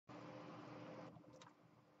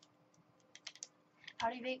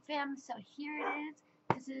Howdy Vape fam, so here it is.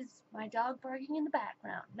 This is my dog barking in the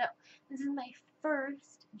background. No, this is my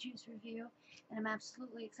first juice review, and I'm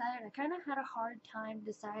absolutely excited. I kind of had a hard time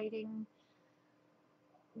deciding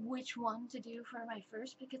which one to do for my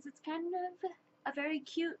first because it's kind of a very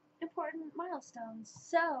cute, important milestone.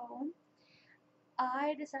 So,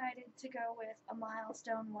 I decided to go with a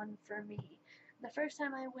milestone one for me. The first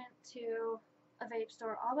time I went to a vape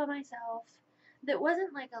store all by myself, that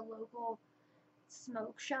wasn't like a local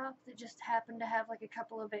smoke shop that just happened to have like a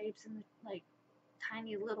couple of vapes and like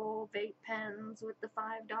tiny little vape pens with the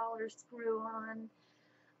 $5 screw on.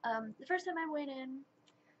 The first time I went in,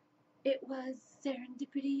 it was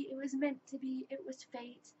serendipity, it was meant to be, it was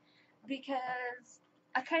fate, because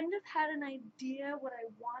I kind of had an idea what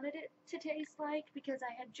I wanted it to taste like because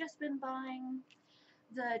I had just been buying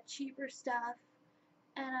the cheaper stuff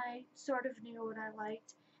and I sort of knew what I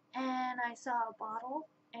liked, and I saw a bottle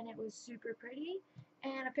and it was super pretty,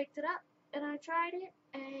 and I picked it up and I tried it,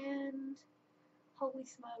 and holy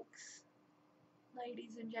smokes,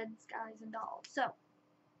 ladies and gents, guys and dolls. So,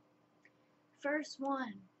 first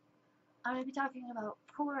one, I'm going to be talking about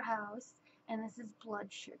Poorhouse, and this is blood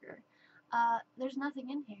sugar. There's nothing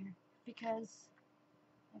in here because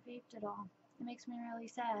I vaped it all. It makes me really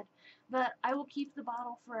sad. But I will keep the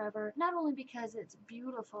bottle forever, not only because it's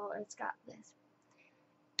beautiful, it's got this.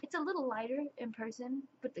 It's a little lighter in person,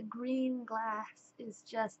 but the green glass is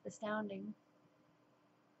just astounding.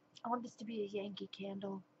 I want this to be a Yankee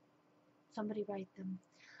candle. Somebody write them.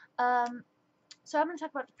 So I'm going to talk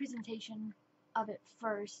about the presentation of it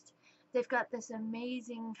first. They've got this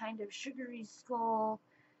amazing kind of sugary skull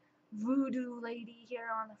voodoo lady here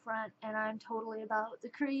on the front, and I'm totally about the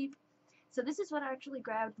creep. So this is what actually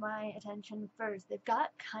grabbed my attention first. They've got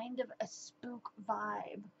kind of a spook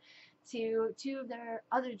vibe to two of their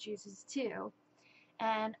other juices too,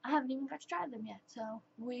 and I haven't even got to try them yet, so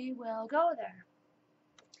we will go there.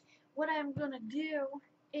 What I'm going to do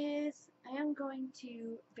is I am going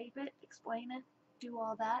to vape it, explain it, do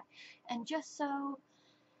all that, and just so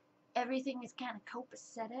everything is kind of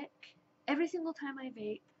copacetic, every single time I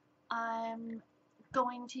vape, I'm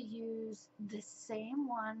going to use the same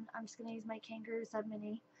one. I'm just going to use my Kangaroo Sub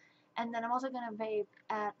Mini, and then I'm also going to vape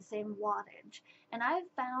at the same wattage. And I've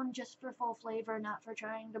found, just for full flavor, not for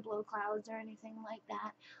trying to blow clouds or anything like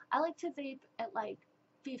that, I like to vape at like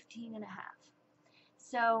 15 and a half.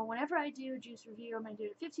 So whenever I do a juice review, I'm going to do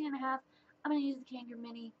it at 15 and a half. I'm going to use the Kangaroo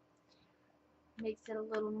Mini. Makes it a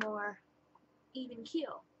little more even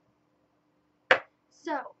keel.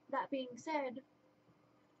 So, that being said,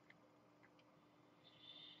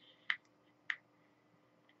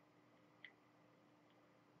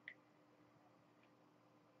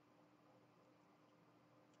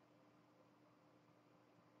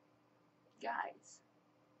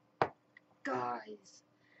 guys,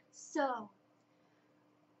 so,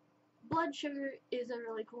 blood sugar is a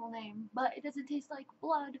really cool name, but it doesn't taste like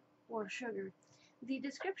blood or sugar. The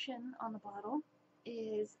description on the bottle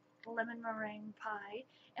is lemon meringue pie,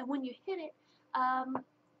 and when you hit it,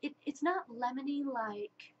 it's not lemony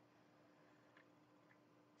like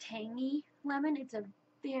tangy lemon. It's a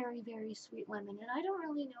very, very sweet lemon, and I don't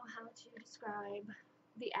really know how to describe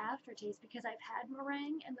the aftertaste because I've had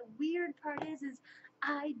meringue, and the weird part is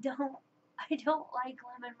I don't like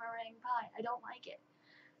lemon meringue pie. I don't like it.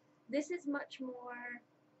 This is much more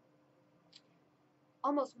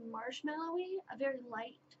almost marshmallowy, a very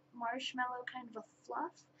light marshmallow kind of a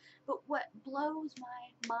fluff. But what blows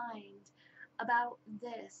my mind about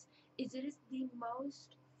this is it is the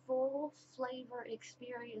most full flavor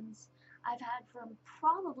experience I've had from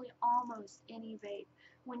probably almost any vape.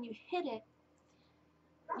 When you hit it,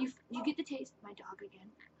 you get the taste. My dog again.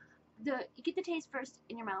 You get the taste first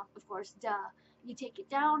in your mouth, of course, duh. You take it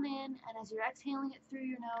down in, and as you're exhaling it through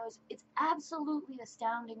your nose, it's absolutely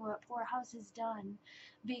astounding what Poorhouse has done,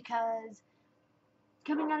 because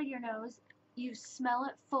coming out of your nose, you smell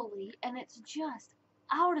it fully, and it's just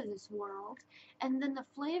out of this world. And then the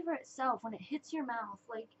flavor itself, when it hits your mouth,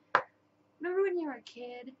 like, remember when you were a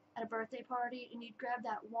kid at a birthday party and you'd grab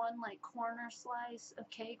that one like corner slice of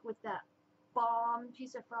cake with that bomb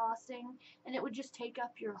piece of frosting, and it would just take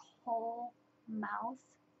up your whole mouth?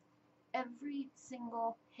 Every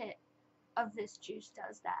single hit of this juice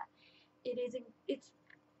does that. It's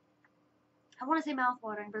I want to say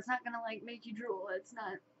mouth-watering, but it's not gonna like make you drool. It's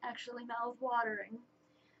not actually mouth-watering.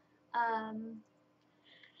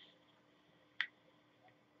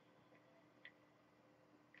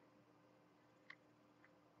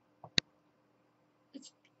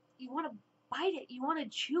 You want to bite it, you want to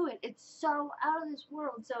chew it. It's so out of this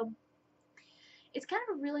world. So It's kind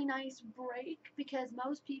of a really nice break because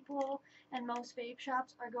most people and most vape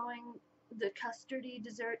shops are going the custardy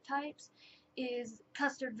dessert types, is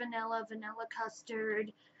custard vanilla, vanilla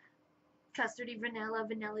custard, custardy vanilla,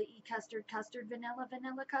 vanilla custard, custard vanilla,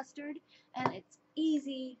 vanilla custard, and it's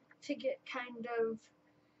easy to get kind of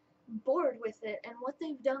bored with it. And what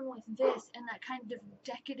they've done with this and that kind of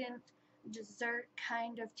decadent dessert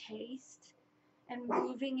kind of taste and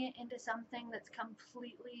moving it into something that's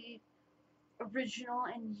completely original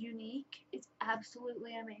and unique is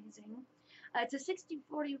absolutely amazing. It's a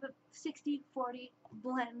 60-40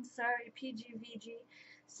 blend, sorry, PG-VG.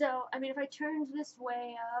 So, I mean, if I turned this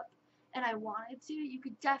way up and I wanted to, you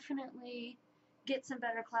could definitely get some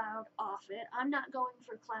better cloud off it. I'm not going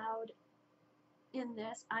for cloud in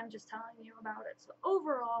this, I'm just telling you about it. So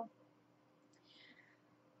overall,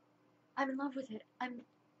 I'm in love with it. I'm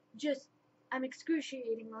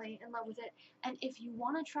excruciatingly in love with it. And if you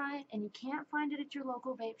want to try it and you can't find it at your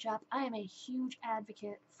local vape shop, I am a huge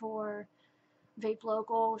advocate for vape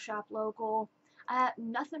local, shop local.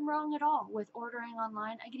 Nothing wrong at all with ordering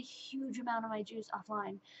online. I get a huge amount of my juice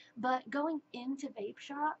offline. But going into vape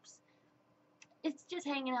shops, it's just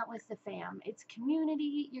hanging out with the fam. It's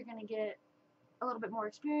community. You're going to get a little bit more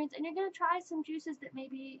experience, and you're going to try some juices that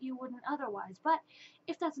maybe you wouldn't otherwise. But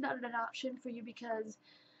if that's not an option for you because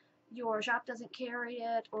your shop doesn't carry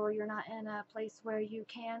it, or you're not in a place where you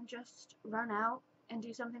can just run out and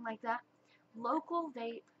do something like that,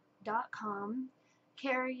 localvape.com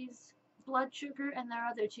carries blood sugar and their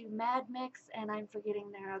other two, Mad Mix, and I'm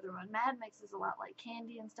forgetting their other one. Mad Mix is a lot like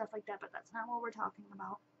candy and stuff like that, but that's not what we're talking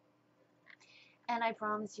about. And I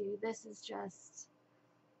promise you, this is just,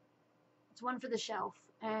 it's one for the shelf,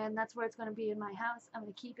 and that's where it's going to be in my house. I'm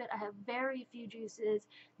going to keep it. I have very few juices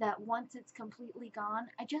that once it's completely gone,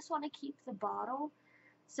 I just want to keep the bottle.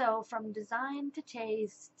 So from design to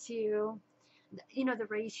taste to, you know, the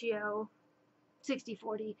ratio,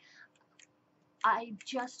 60-40, I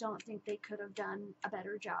just don't think they could have done a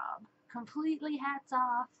better job. Completely hats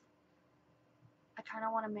off. I kind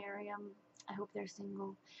of want to marry them. I hope they're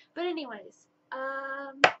single. But anyways,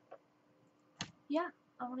 yeah,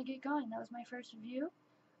 I want to get going. That was my first review.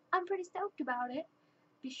 I'm pretty stoked about it.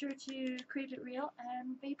 Be sure to creep it real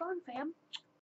and vape on, fam.